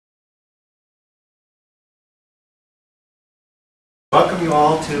Welcome you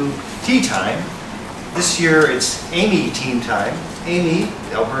all to tea time. This year it's Amii team time. Amii,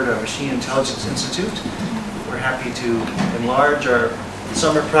 the Alberta Machine Intelligence Institute. We're happy to enlarge our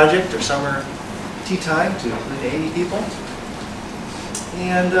summer project, our summer tea time, to include 80 people.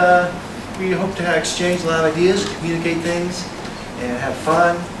 And we hope to exchange a lot of ideas, communicate things, and have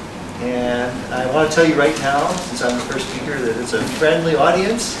fun. And I want to tell you right now, since I'm the first speaker, that it's a friendly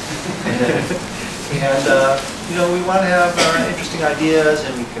audience. And you know, we want to have interesting ideas,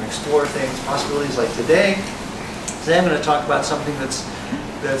 and we can explore things, possibilities like today. Today I'm going to talk about something that's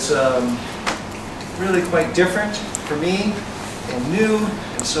really quite different for me and new,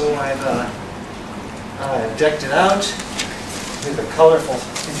 and so I've decked it out with a colorful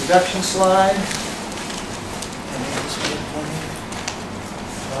introduction slide.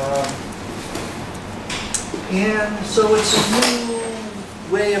 And so it's a new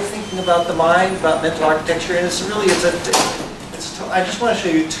way of thinking about the mind, about mental architecture, and it's really, I just want to show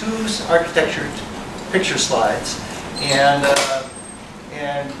you two architecture picture slides, and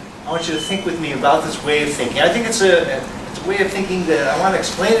I want you to think with me about this way of thinking. I think it's a way of thinking that I want to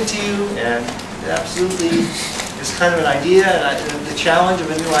explain it to you, and it absolutely is kind of an idea, and the challenge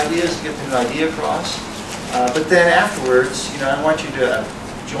of a new idea is to get the new idea across. But then afterwards, you know, I want you to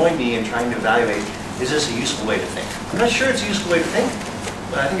join me in trying to evaluate, is this a useful way to think? I'm not sure it's a useful way to think,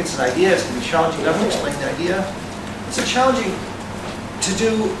 but I think it's an idea. It's going to be challenging enough to explain the idea. It's a challenging to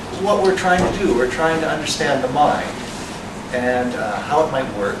do what we're trying to do. We're trying to understand the mind and how it might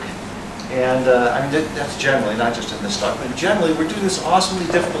work. And I mean, that's generally, not just in this talk, but generally we're doing this awesomely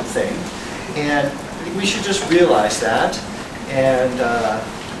difficult thing. And I think we should just realize that. And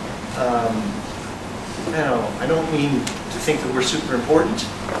you know, I don't mean to think that we're super important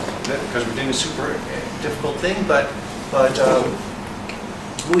because we're doing a super difficult thing, but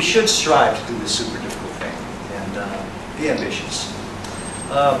we should strive to do this super difficult thing and be ambitious.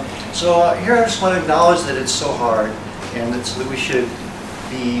 So here I just want to acknowledge that it's so hard, and that we should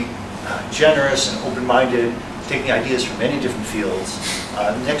be generous and open-minded, taking ideas from many different fields.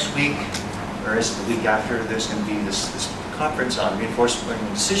 Next week, or is it the week after, there's going to be this conference on reinforcement learning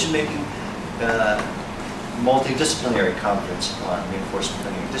and decision-making, multidisciplinary conference on reinforcement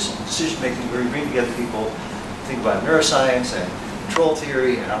learning and decision-making, where we bring together people to think about neuroscience and control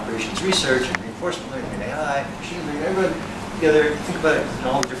theory and operations research and reinforcement learning and AI, machine learning, everyone together, think about it in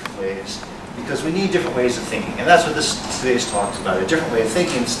all different ways, because we need different ways of thinking. And that's what today's talk is about, a different way of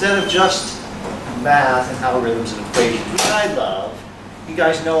thinking, instead of just math and algorithms and equations, which I love. You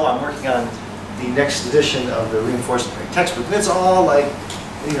guys know I'm working on the next edition of the reinforcement learning textbook, and it's all like,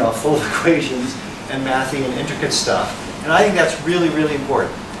 you know, full of equations and mathy and intricate stuff. And I think that's really, really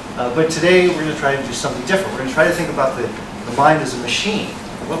important. But today we're going to try to do something different. We're going to try to think about the mind as a machine.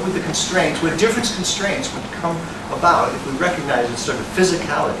 What would the constraints, what different constraints would come about if we recognize its sort of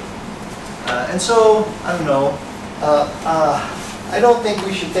physicality? And so, I don't know, I don't think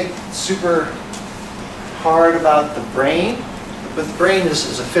we should think super hard about the brain, but the brain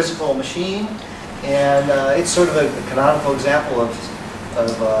is a physical machine, and it's sort of a canonical example of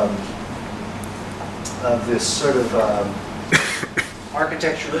this sort of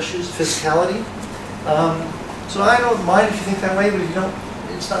architectural issues, physicality. So I don't mind if you think that way, but if you don't,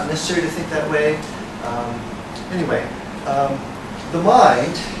 it's not necessary to think that way. Anyway, the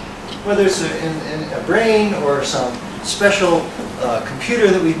mind, whether it's in a brain or some special computer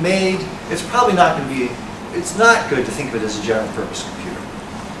that we've made, it's probably not going to be, it's not good to think of it as a general purpose computer.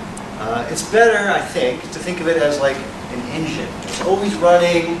 It's better, I think, to think of it as like an engine. It's always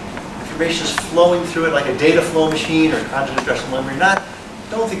running, information is flowing through it like a data flow machine or content addressable memory.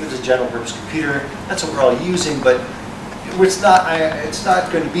 Don't think of it as a general purpose computer. That's what we're all using, but it's not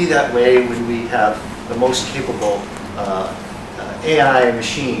going to be that way when we have the most capable AI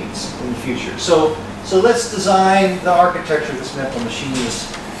machines in the future. So let's design the architecture of this mental machine,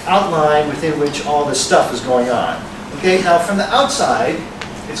 this outline within which all this stuff is going on. Okay, now from the outside,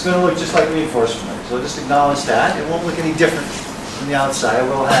 it's going to look just like reinforcement learning. So just acknowledge that. It won't look any different from the outside.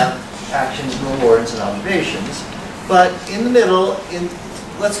 We'll have actions and rewards and observations. But in the middle,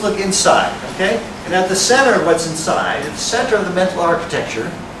 let's look inside, okay? And at the center of what's inside, at the center of the mental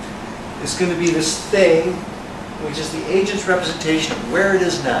architecture, is going to be this thing, which is the agent's representation of where it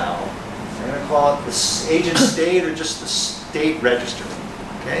is now. I'm going to call it the agent state or just the state register,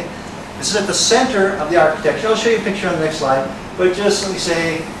 okay? This is at the center of the architecture. I'll show you a picture on the next slide, but just let me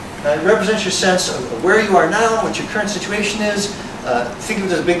say, it represents your sense of where you are now, what your current situation is. Think of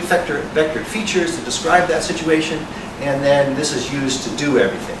it as big vectored features to describe that situation, and then this is used to do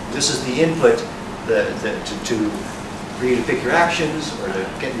everything. This is the input for you to pick your actions or to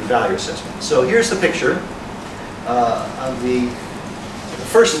get your value assessment. So here's the picture of the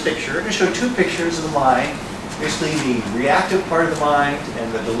first picture. I'm going to show two pictures of the mind, basically the reactive part of the mind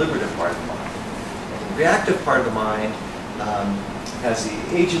and the deliberative part of the mind. And the reactive part of the mind has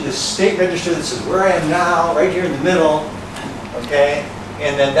the age of the state register that says where I am now, right here in the middle, okay?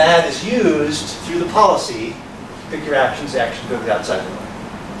 And then that is used through the policy. Pick your actions, the action goes outside the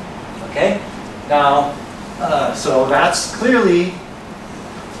mind. Okay? Now, so that's clearly,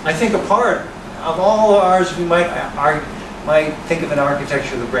 I think, a part of all ours. We might think of an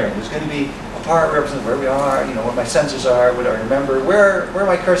architecture of the brain. There's going to be a part representing where we are, you know, where my senses are, what I remember, where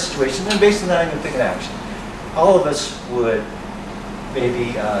my current situation, and based on that, I'm going to pick an action. All of us would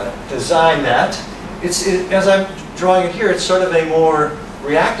maybe design that. As I'm drawing it here, it's sort of a more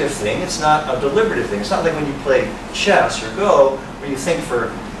reactive thing. It's not a deliberative thing. It's not like when you play chess or Go, where you think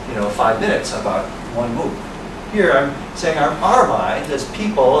for 5 minutes about one move. Here I'm saying our mind, as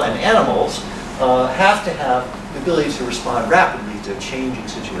people and animals, have to have the ability to respond rapidly to changing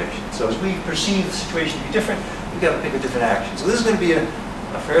situations. So as we perceive the situation to be different, we've got to pick a different action. So this is going to be a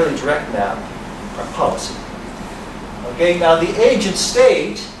fairly direct map of policy. Okay, now the agent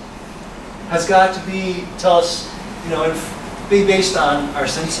state has got to tell us, be based on our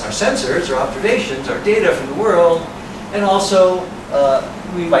sensors, our observations, our data from the world, and also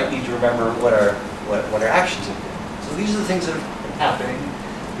we might need to remember what our actions have been. So these are the things that have been happening.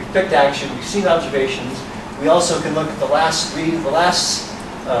 We've picked action, we've seen observations. We also can look at the last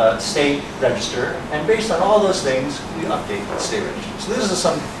state register, and based on all those things, we update the state register. So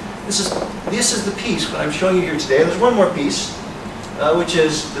this is the piece what I'm showing you here today. And there's one more piece, which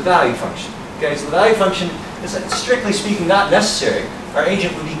is the value function. Okay, so the value function is, strictly speaking, not necessary. Our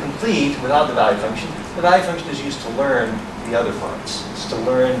agent would be complete without the value function. The value function is used to learn the other parts. It's to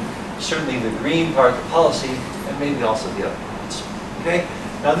learn certainly the green part, the policy, and maybe also the other parts. Okay?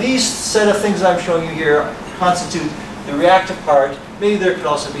 Now these set of things I'm showing you here constitute the reactive part. Maybe there could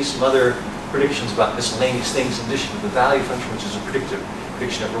also be some other predictions about miscellaneous things in addition to the value function, which is a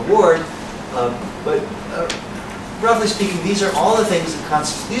prediction of reward. But roughly speaking, these are all the things that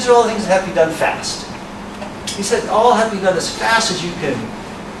constitute. These are all the things that have to be done fast. He said all have to be done as fast as you can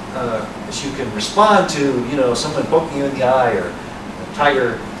respond to, someone poking you in the eye or a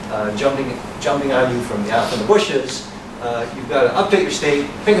tiger jumping on you from the bushes. You've got to update your state,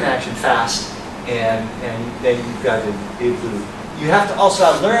 pick an action fast, and then you've got to be able to. You have to also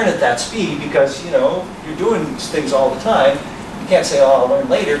learn at that speed because you're doing things all the time. You can't say, "Oh, I'll learn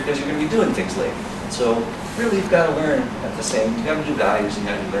later," because you're going to be doing things later. So really, you've got to learn at the same. You have to do values, and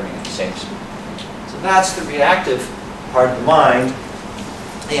you have to be learning at the same speed. So that's the reactive part of the mind.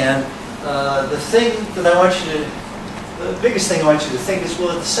 And the thing that I want you to, the biggest thing I want you to think is,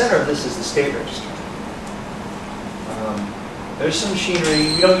 well, at the center of this is the state register. There's some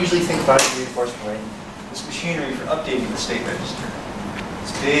machinery. We don't usually think about it in reinforcement learning. This machinery for updating the state register.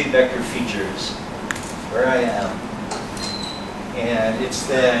 It's big vector features, where I am, and it's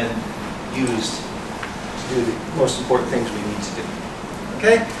then used to do the most important things we need to do.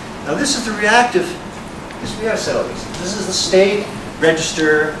 Okay? Now this is the reactive. We got to settle these. This is the state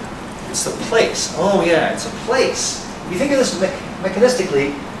register. It's the place. Oh yeah, it's a place. If you think of this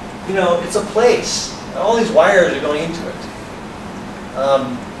mechanistically, it's a place. All these wires are going into it.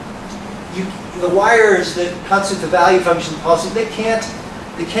 The wires that constitute the value function policy, they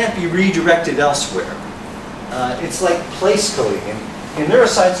can't be redirected elsewhere. It's like place coding. In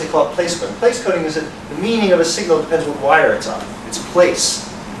neuroscience, they call it place coding. Place coding is that the meaning of a signal depends what wire it's on. It's a place.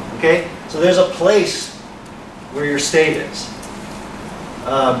 Okay? So there's a place where your state is.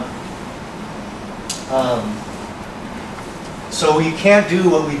 So we can't do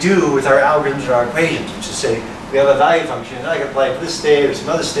what we do with our algorithms or our equations, which is say, we have a value function, and I can apply it to this state or some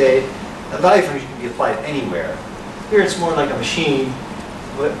other state. A value function can be applied anywhere. Here it's more like a machine.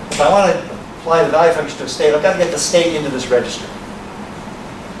 But if I want to apply the value function to a state, I've got to get the state into this register.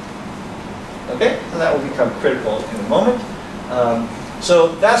 Okay? And that will become critical in a moment.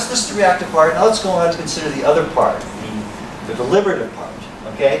 So that's just the reactive part. Now let's go on to consider the other part, the deliberative part.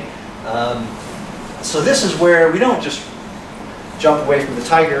 Okay? So this is where we don't just jump away from the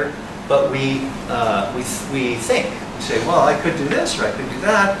tiger, but we think. We say, well, I could do this or I could do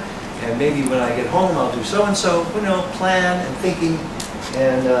that, and maybe when I get home I'll do so and so. Plan and thinking,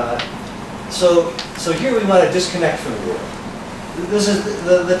 and so here we want to disconnect from the world. This is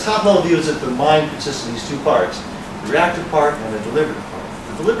the top level view is that the mind consists of these two parts: the reactive part and the deliberative part.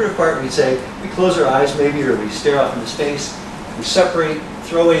 The deliberative part, we say, we close our eyes maybe, or we stare off into space. We separate,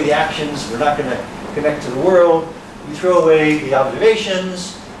 throw away the actions. We're not going to connect to the world. We throw away the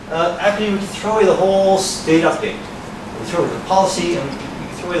observations. Actually, we can throw away the whole state update. We throw away the policy, and we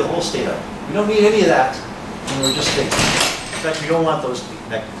can throw away the whole state update. We don't need any of that, and we're just thinking. In fact, we don't want those to be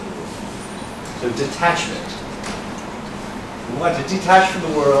connected to the world. So detachment. We want to detach from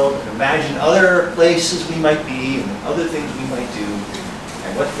the world and imagine other places we might be and other things we might do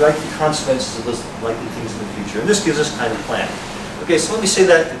and what likely consequences of those likely things in the future. And this gives us kind of planning. Okay, so let me say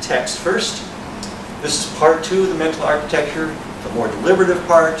that in text first. This is part 2 of the mental architecture, the more deliberative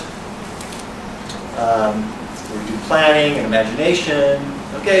part. Where we do planning and imagination.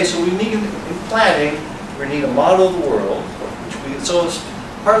 Okay, so we need, in planning, we need a model of the world, so it's,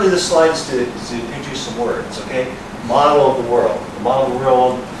 partly the slide is to introduce some words, okay? Model of the world. The model of the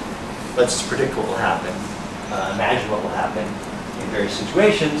world lets us predict what will happen, imagine what will happen in various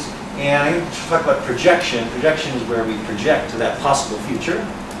situations. And I'm going to talk about projection. Projection is where we project to that possible future.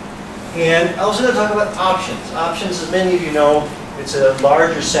 And I'm also going to talk about options. Options, as many of you know, it's a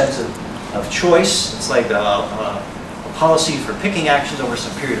larger sense of choice. It's like a policy for picking actions over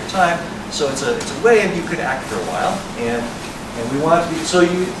some period of time. So it's a way and you could act for a while. And we want to be, so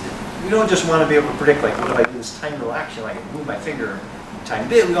you don't just want to be able to predict, like, what if I do this tiny little action, like move my finger a tiny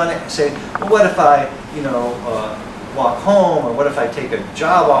bit. We want to say, well, what if I, walk home, or what if I take a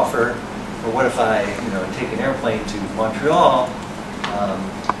job offer, or what if I, take an airplane to Montreal.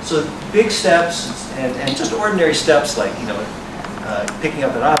 So big steps and just ordinary steps like, picking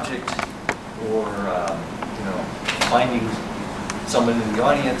up an object, or finding someone in the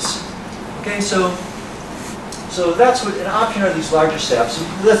audience. Okay, so that's what an option are, these larger steps.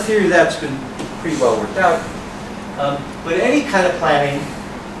 The theory of that's been pretty well worked out. But any kind of planning,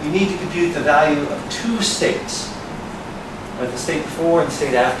 you need to compute the value of 2 states. The state before and the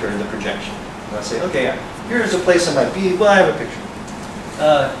state after the projection. I'll say, okay, here's a place I might be. Well, I have a picture.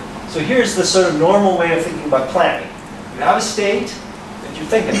 So here's the sort of normal way of thinking about planning. You have a state that you're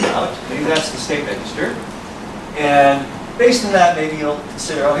thinking about. Maybe that's the state register. And based on that, maybe you'll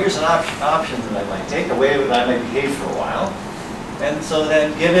consider, oh, here's an option that I might take, a way that I might behave for a while. And so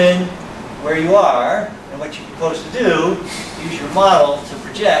then, given where you are and what you propose to do, use your model to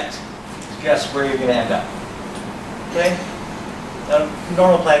project to guess where you're going to end up. Okay? Now,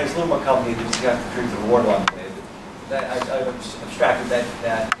 normal planning is a little more complicated because you have to prove the reward along the way. But I've abstracted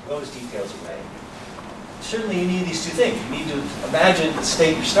those details away. Certainly, you need these 2 things. You need to imagine the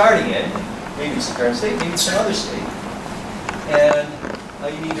state you're starting in. Maybe it's the current state, maybe it's some other state. And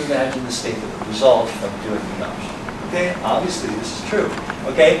you need to imagine the state that would result from doing the option. Okay, obviously this is true.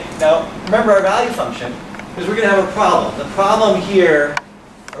 Okay, now remember our value function, because we're going to have a problem. The problem here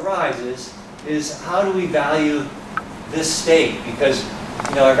arises is how do we value this state? Because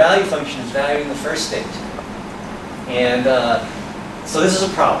our value function is valuing the first state. And so this is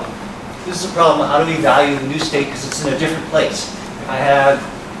a problem. This is a problem. How do we value the new state because it's in a different place? If I have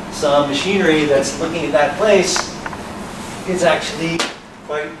some machinery that's looking at that place, it's actually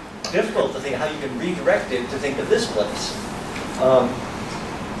quite difficult to think how you can redirect it to think of this place.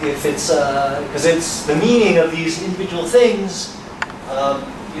 If it's, because it's the meaning of these individual things,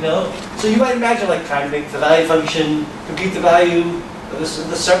 So you might imagine like trying to make the value function compute the value of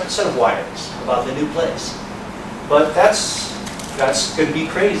this set of wires about the new place. But that's going to be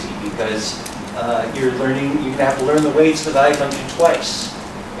crazy because you're going to have to learn the weights of the value function twice.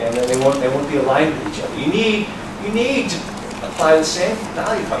 And then they won't be aligned with each other. You need to apply the same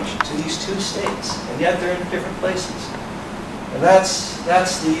value function to these 2 states, and yet they're in different places. And that's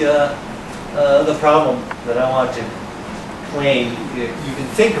the problem that I want to claim you can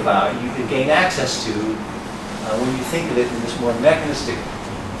think about, you can gain access to when you think of it in this more mechanistic,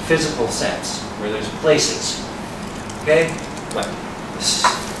 physical sense, where there's places. Okay? But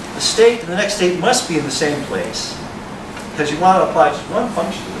the state and the next state must be in the same place. Because you want to apply just one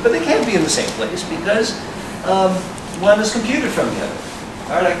function, but they can't be in the same place because one is computed from the other.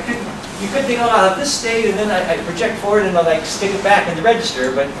 All right, you could think, oh, I'll have this state, and then I project forward, and I'll like stick it back in the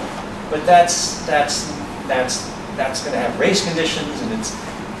register. But that's going to have race conditions, and it's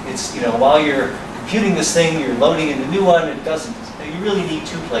while you're computing this thing, you're loading in a new one. It doesn't. You really need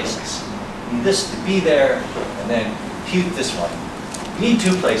 2 places. You need this to be there, and then compute this one. You need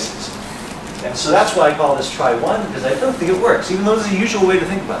 2 places. And so that's why I call this try one, because I don't think it works, even though it's the usual way to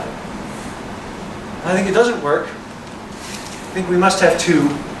think about it. I think it doesn't work. I think we must have 2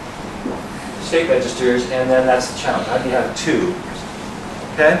 state registers, and then that's the challenge. How do you have 2?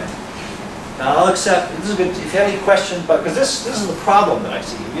 Okay? Now I'll accept, this is good, if you have any questions, because this is the problem that I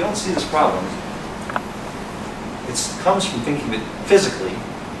see. If you don't see this problem, it comes from thinking of it physically,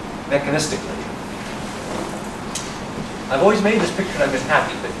 mechanistically. I've always made this picture and I've been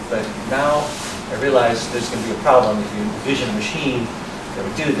happy, but now I realize there's going to be a problem if you envision a machine that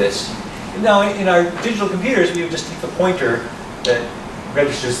would do this. Now, in our digital computers, we would just take the pointer that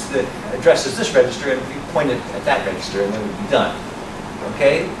registers that addresses this register, and we point it at that register, and then we'd be done.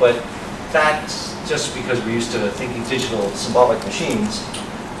 Okay, but that's just because we're used to thinking digital symbolic machines,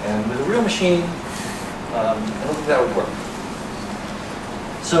 and with a real machine, I don't think that would work.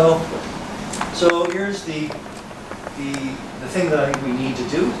 So here's the thing that I think we need to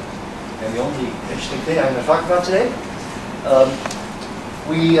do, and the only interesting thing I'm going to talk about today.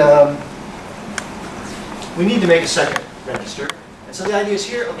 We need to make a second register. And so the idea is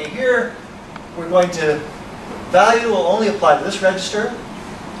here, okay, here we're going to, value will only apply to this register,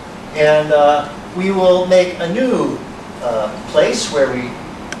 and we will make a new place where we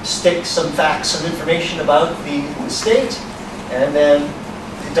stick some facts, some information about the state, and then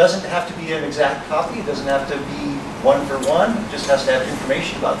it doesn't have to be an exact copy, it doesn't have to be one for one, it just has to have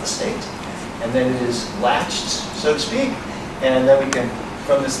information about the state. And then it is latched, so to speak, and then we can,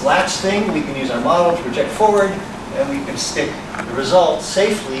 from this latched thing, we can use our model to project forward, and we can stick the result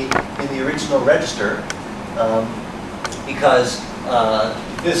safely in the original register, because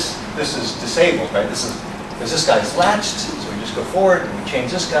this is disabled, right? Because this guy's latched, so we just go forward and we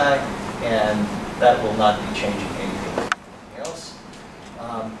change this guy, and that will not be changing anything else.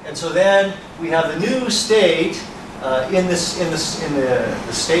 And so then we have the new state in the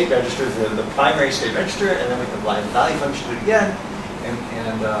state register, the primary state register, and then we can apply the value function to it again,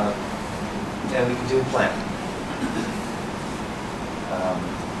 and we can do a plan.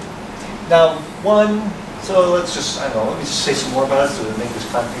 So let's just, I don't know, let me just say some more about it so to make this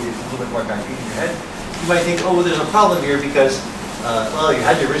concrete, a little bit more concrete in your head. You might think, oh, well, there's a problem here because, well, you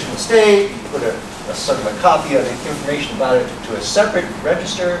had the original state, you put a sort of a copy of the information about it to a separate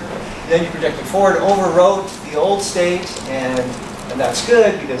register, then you projected forward, overwrote the old state, and that's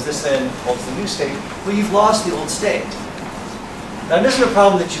good because this then holds the new state. Well, you've lost the old state. Now, it isn't a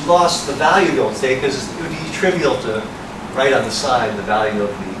problem that you lost the value of the old state because it would be trivial to write on the side the value of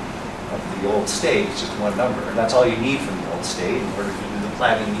the old state. It's just one number, and that's all you need from the old state. In order to do the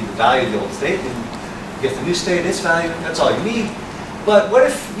plan, you need the value of the old state, and you get the new state, its value, that's all you need. But what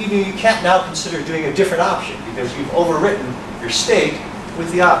if you can't now consider doing a different option because you've overwritten your state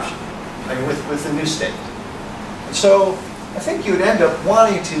with the option, I mean with the new state. And so I think you would end up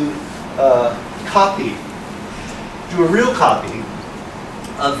wanting to do a real copy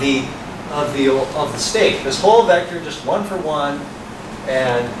of the state. This whole vector, just one for one,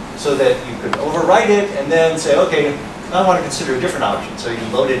 and so that you could overwrite it and then say, okay, I want to consider a different option. So you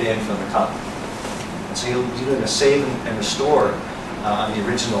can load it in from the copy. And so you'll be doing a save and restore on the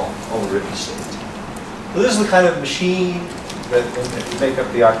original overwritten state. So this is the kind of machine that would make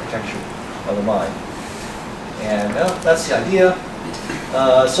up the architecture of the mind. And that's the idea.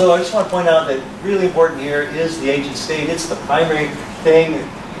 So I just want to point out that really important here is the agent state. It's the primary thing.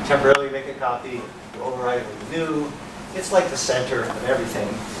 You temporarily make a copy, you overwrite it with the new. It's like the center of everything.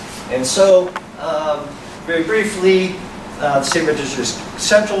 And so, very briefly, the state register is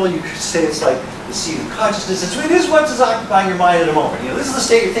central. You could say it's like the seat of consciousness. It is what is occupying your mind at a moment. This is the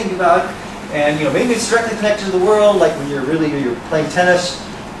state you're thinking about, and maybe it's directly connected to the world, like when you're playing tennis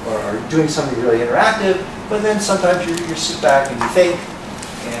or doing something really interactive. But then sometimes you sit back and you think,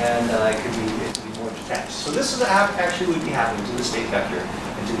 and it could be more detached. So this is actually would be happening to the state vector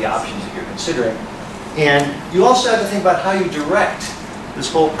and to the options that you're considering. And you also have to think about how you direct this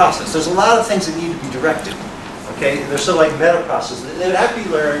whole process. There's a lot of things that need to be directed. Okay, they're sort of like meta processes. They would have to be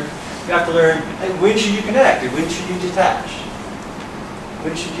learned. You have to learn when should you connect and when should you detach.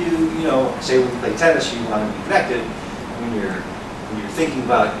 When should you, say when you play tennis, you want to be connected. When you're thinking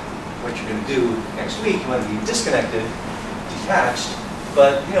about what you're going to do next week, you want to be disconnected, detached.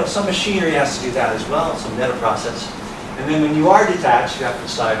 But some machinery has to do that as well. Some meta process. And then when you are detached, you have to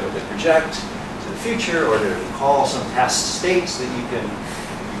decide whether to project to the future or to recall some past states that you can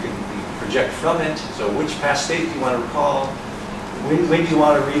project from it. So which past state do you want to recall? When do you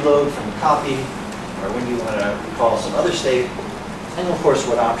want to reload from the copy? Or when do you want to recall some other state? And of course,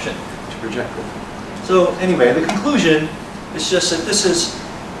 what option to project with. So anyway, the conclusion is just that this is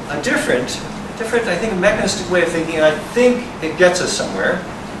a different, I think, a mechanistic way of thinking, and I think it gets us somewhere.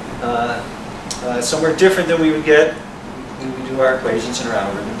 Somewhere different than we would get when we do our equations and our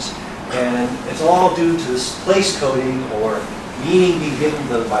algorithms. And it's all due to this place coding or meaning being given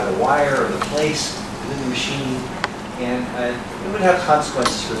by the wire or the place within the machine. And it would have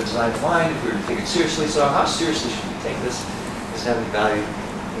consequences for the design of mind if we were to take it seriously. So how seriously should we take this as having value?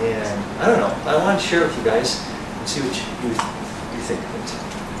 And I don't know. I want to share with you guys and see what you think of it.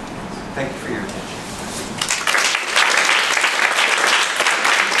 Thank you for your attention.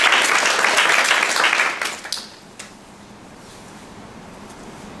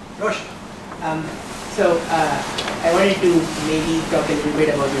 I wanted to maybe talk a little bit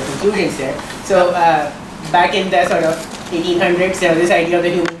about your conclusions there. So back in the sort of 1800s, there was this idea of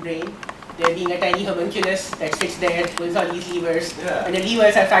the human brain. There being a tiny homunculus that sits there, pulls all these levers, and the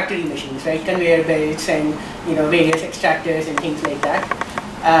levers are factory machines, right? Conveyor belts and various extractors and things like that.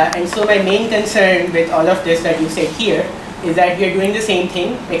 And so my main concern with all of this that you said here is that we are doing the same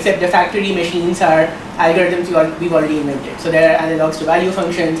thing, except the factory machines are algorithms we've already invented. So there are analogs to value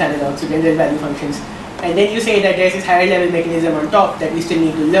functions, analogs to general value functions. And then you say that there's this higher level mechanism on top that we still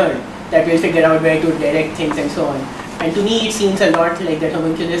need to learn, that will figure out where to direct things and so on. And to me, it seems a lot like that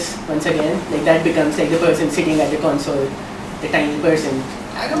homunculus, once again, like that becomes like the person sitting at the console, the tiny person.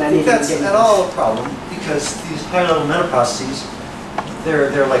 I don't think that's at all a problem, because these high level meta processes,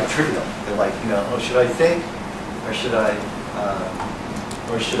 they're like trivial. They're like, oh, should I think, or should I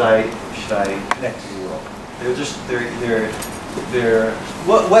connect to the world? They're just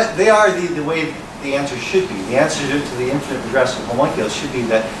what they are the way the answer should be. The answer to the infinite regressive homunculus should be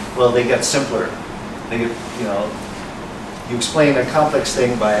that, well, they get simpler. They get, you explain a complex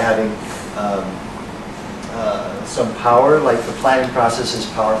thing by having some power, like the planning process is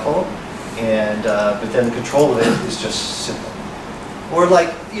powerful, and but then the control of it is just simple. Or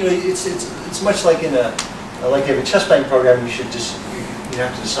like, it's much like in a like you have a chess playing program. You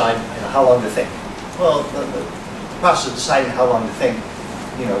have to decide how long to think. Well, the process of deciding how long to think,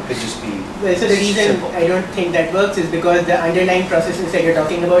 could just be well. So the reason simple. I don't think that works is because the underlying processes that you're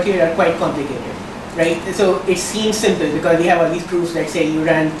talking about here are quite complicated, right? So it seems simple because we have all these proofs that say you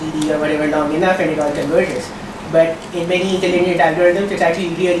run TD or whatever long enough and it all converges. But in many interlinear algorithms, it's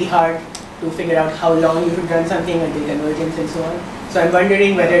actually really hard to figure out how long you should run something until convergence and so on. So I'm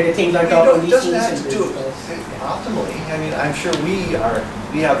wondering whether the things on top of these seem simple. Optimally, I mean, I'm sure we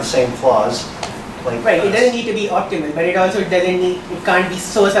have the same flaws. Like right, it doesn't need to be optimal, but it also it can't be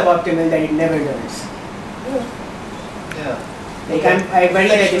so suboptimal that it never learns. Yeah. Like I worry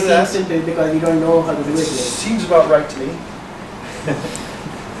that it seems simple because we don't know how to do it yet. Seems about right to me.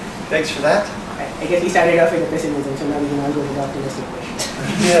 Thanks for that. I guess we started off with a pessimism, so now we can all go to the optimistic question.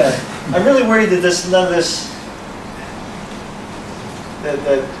 Yeah, I'm really worried that none of this. That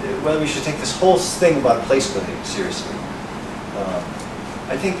whether we should take this whole thing about place splitting seriously.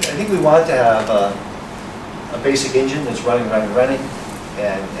 I think we want to have a basic engine that's running,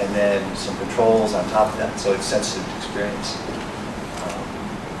 and then some controls on top of that, so it's sensitive to experience.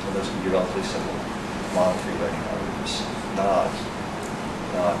 And those can be relatively simple model-free learning algorithms, not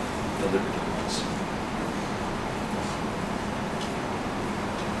deliberative ones.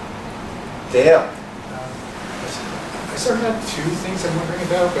 Dale. I sort of have two things I'm wondering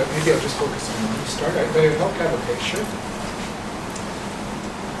about, but maybe I'll just focus on one to start. But it would help to have a picture.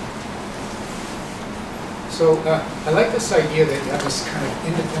 So I like this idea that you have this kind of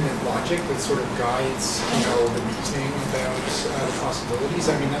independent logic that sort of guides, the reasoning about the possibilities.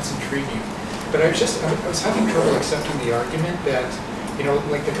 I mean, that's intriguing. But I was having trouble accepting the argument that,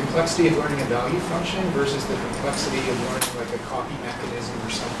 like the complexity of learning a value function versus the complexity of learning like a copy mechanism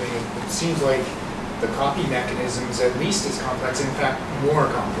or something. It seems like the copy mechanism is at least as complex, in fact, more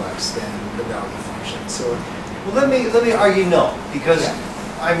complex than the value function. So, well, let me argue no, because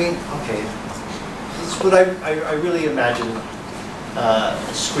I mean, okay. But I really imagine a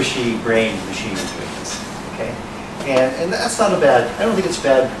squishy brain machine doing this, okay? And that's not a bad, I don't think it's a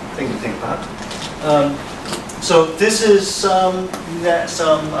bad thing to think about. So this is some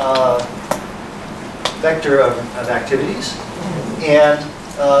vector of activities, and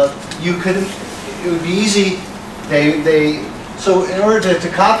it would be easy, so in order to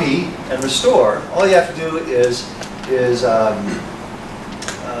copy and restore, all you have to do is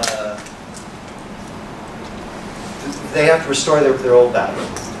they have to restore their old value.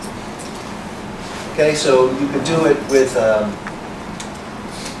 Okay, so you could do it with,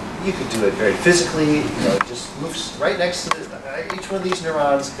 you could do it very physically. It just moves right next to each one of these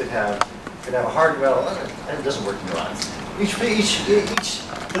neurons could have a hardware. Well, it doesn't work in neurons. Each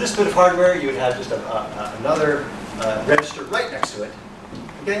for this bit of hardware, you would have just another register right next to it.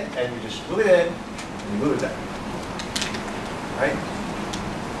 Okay, and you just move it in and you move it down. Right?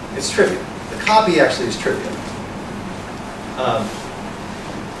 It's trivial. The copy actually is trivial.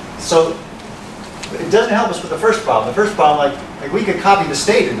 So it doesn't help us with the first problem. The first problem, like we could copy the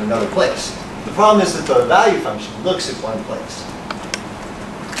state into another place. The problem is that the value function looks at one place,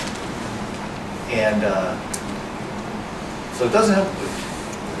 and so it doesn't help.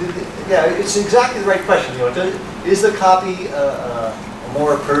 Yeah, it's exactly the right question. Is the copy a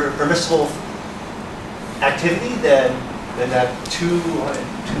more permissible activity than that two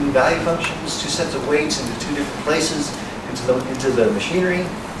value functions, two sets of weights into two different places? Into the machinery?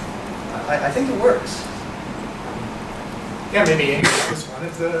 I think it works. Yeah, maybe Amy, that was one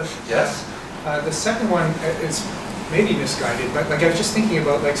of the... Yes? The second one is maybe misguided, but like I was just thinking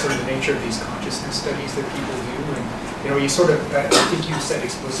about like sort of the nature of these consciousness studies that people do, and you know, you sort of, I think you said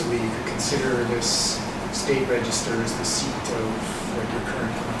explicitly you could consider this state register as the seat of like your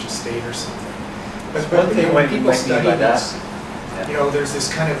current conscious state or something. But you know, when people study this, you know, there's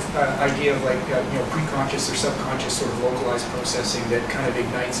this kind of idea of like, you know, preconscious or subconscious sort of localized processing that kind of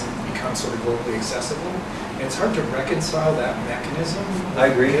ignites and becomes sort of globally accessible. And it's hard to reconcile that mechanism I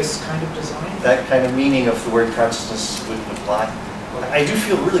agree. with this kind of design. That kind of meaning of the word consciousness would apply. I do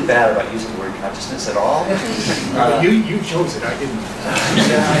feel really bad about using the word consciousness at all. You chose it, I didn't.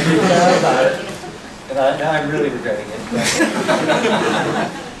 Yeah, I feel bad about it. And now I'm really regretting it.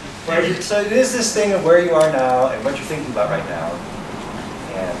 So it is this thing of where you are now and what you're thinking about right now.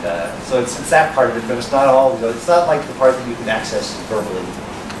 And so it's that part of it, but it's not all, it's not like the part that you can access verbally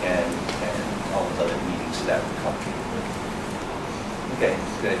and all those other meanings of that would complicate it. Okay,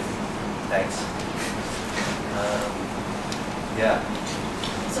 good. Thanks. Yeah.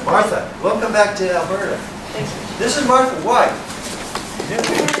 So Martha, welcome back to Alberta. Thanks. This is Martha White.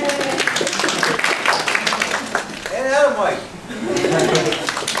 And Adam White.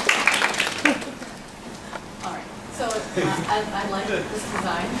 All right. So I like this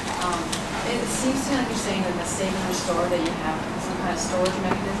design. It seems to me like you're saying that the save and restore, that you have some kind of storage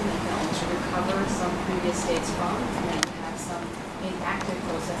mechanism that you can almost recover some previous states from, and then you have some active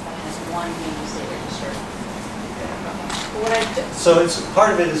process that has one major state register. What I do, So it's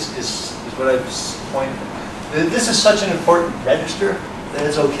part of it is what I was pointing. This is such an important register that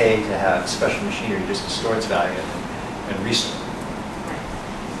it's okay to have special machinery just to store its value and restore.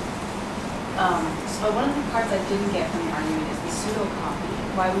 So one of the parts I didn't get from the argument is the pseudo copy.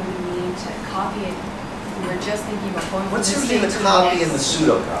 Why would we need to copy it? We were just thinking about going from What's this usually state the to copy next. and the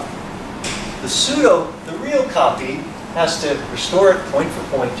pseudo copy? The real copy has to restore it point for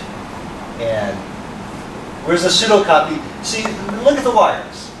point, and whereas the pseudo copy, see, look at the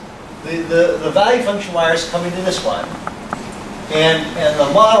wires. The value function wires come into this one, and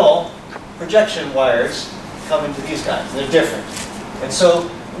the model projection wires come into these guys. They're different. And so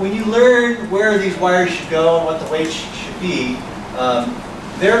when you learn where these wires should go and what the weight should be,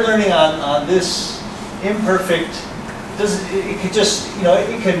 they're learning on this imperfect, it could just, you know,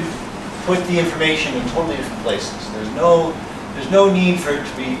 it can put the information in totally different places. There's no need for it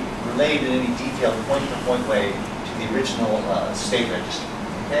to be relayed in any detailed point-to-point way to the original state register,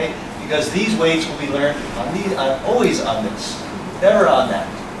 okay? Because these weights will be learned always on this, never on that,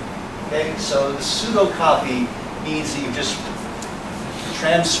 okay? So the pseudo copy means that you've just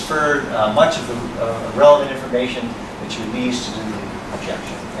transferred much of the relevant information that you need to do the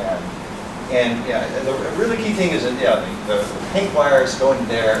projection. And yeah, the really key thing is that the pink wires go into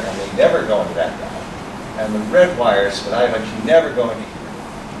there and they never go into that guy. And the red wires, but I actually never go into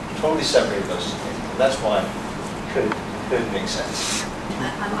here. Totally separate those two things. That's why it could make sense.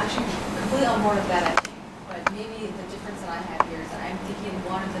 I'm actually completely on board with that, I think. But maybe the difference that I have here is that I'm thinking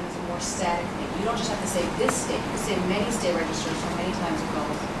one of them is a more static thing. You don't just have to save this state. You can save many state registers so many times it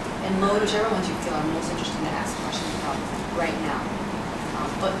goes. And load whichever ones you feel are most interesting to ask questions about right now.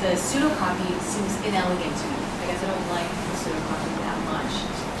 But the pseudocopy seems inelegant to me. I guess I don't like the pseudocopy that much.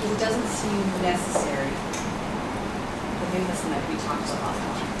 Because it doesn't seem necessary. But maybe that's something that we talked about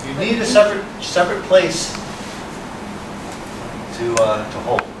last time. You need a separate place to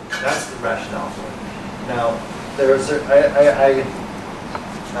hold. That's the rationale for it. Now,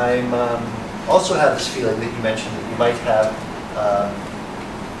 I also have this feeling that you mentioned that you might have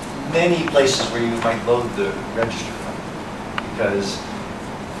many places where you might load the register from, because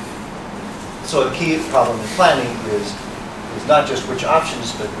so a key problem in planning is not just which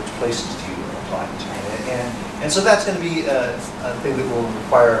options, but which places do you apply to, and so that's going to be a thing that will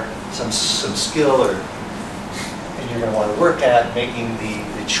require some skill, and you're going to want to work at making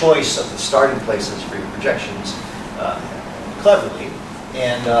the choice of the starting places for your projections cleverly,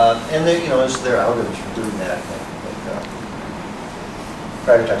 and there, you know, there are algorithms for doing that, like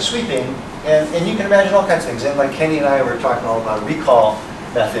prioritize sweeping, and you can imagine all kinds of things. And like Kenny and I were talking all about recall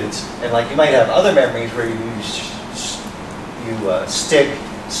methods, and like you might have other memories where you stick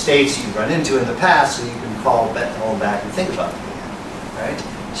states you run into in the past, so you can call back and think about them again, right?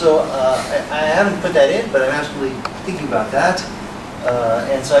 So I haven't put that in, but I'm absolutely thinking about that.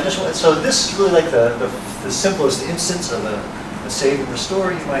 And so so this is really like the simplest instance of a save and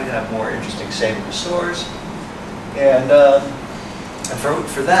restore. You might have more interesting save and restores, and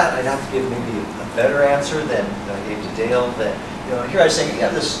for that I'd have to give maybe a better answer than I gave to Dale. That, you know, here I was saying you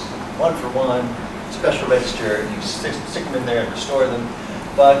have this one-for-one special register, and you stick them in there and restore them.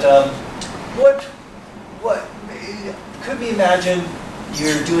 But could we imagine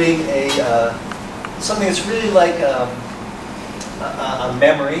you're doing something that's really like a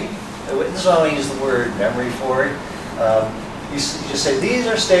memory. This is why I use the word memory for it. You just say, these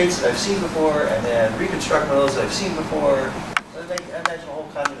are states that I've seen before, and then reconstruct those that I've seen before. Imagine a whole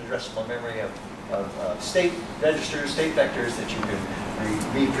kind of addressable memory of state registers, state vectors that you can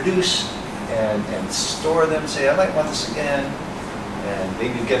reproduce and store them. Say, I might want this again. And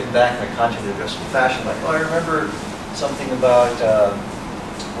maybe you get them back in a content addressable fashion, like, oh, I remember something about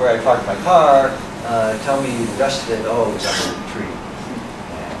where I parked my car. Tell me the rest of it. Oh, it was under the tree.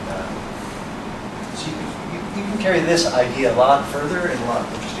 So you can carry this idea a lot further in a lot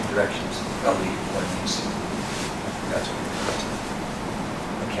of interesting directions. Probably what you see. That's what you're doing.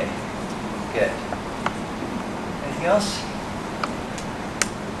 Okay, good. Anything else?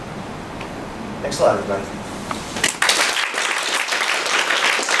 Thanks a lot, everybody.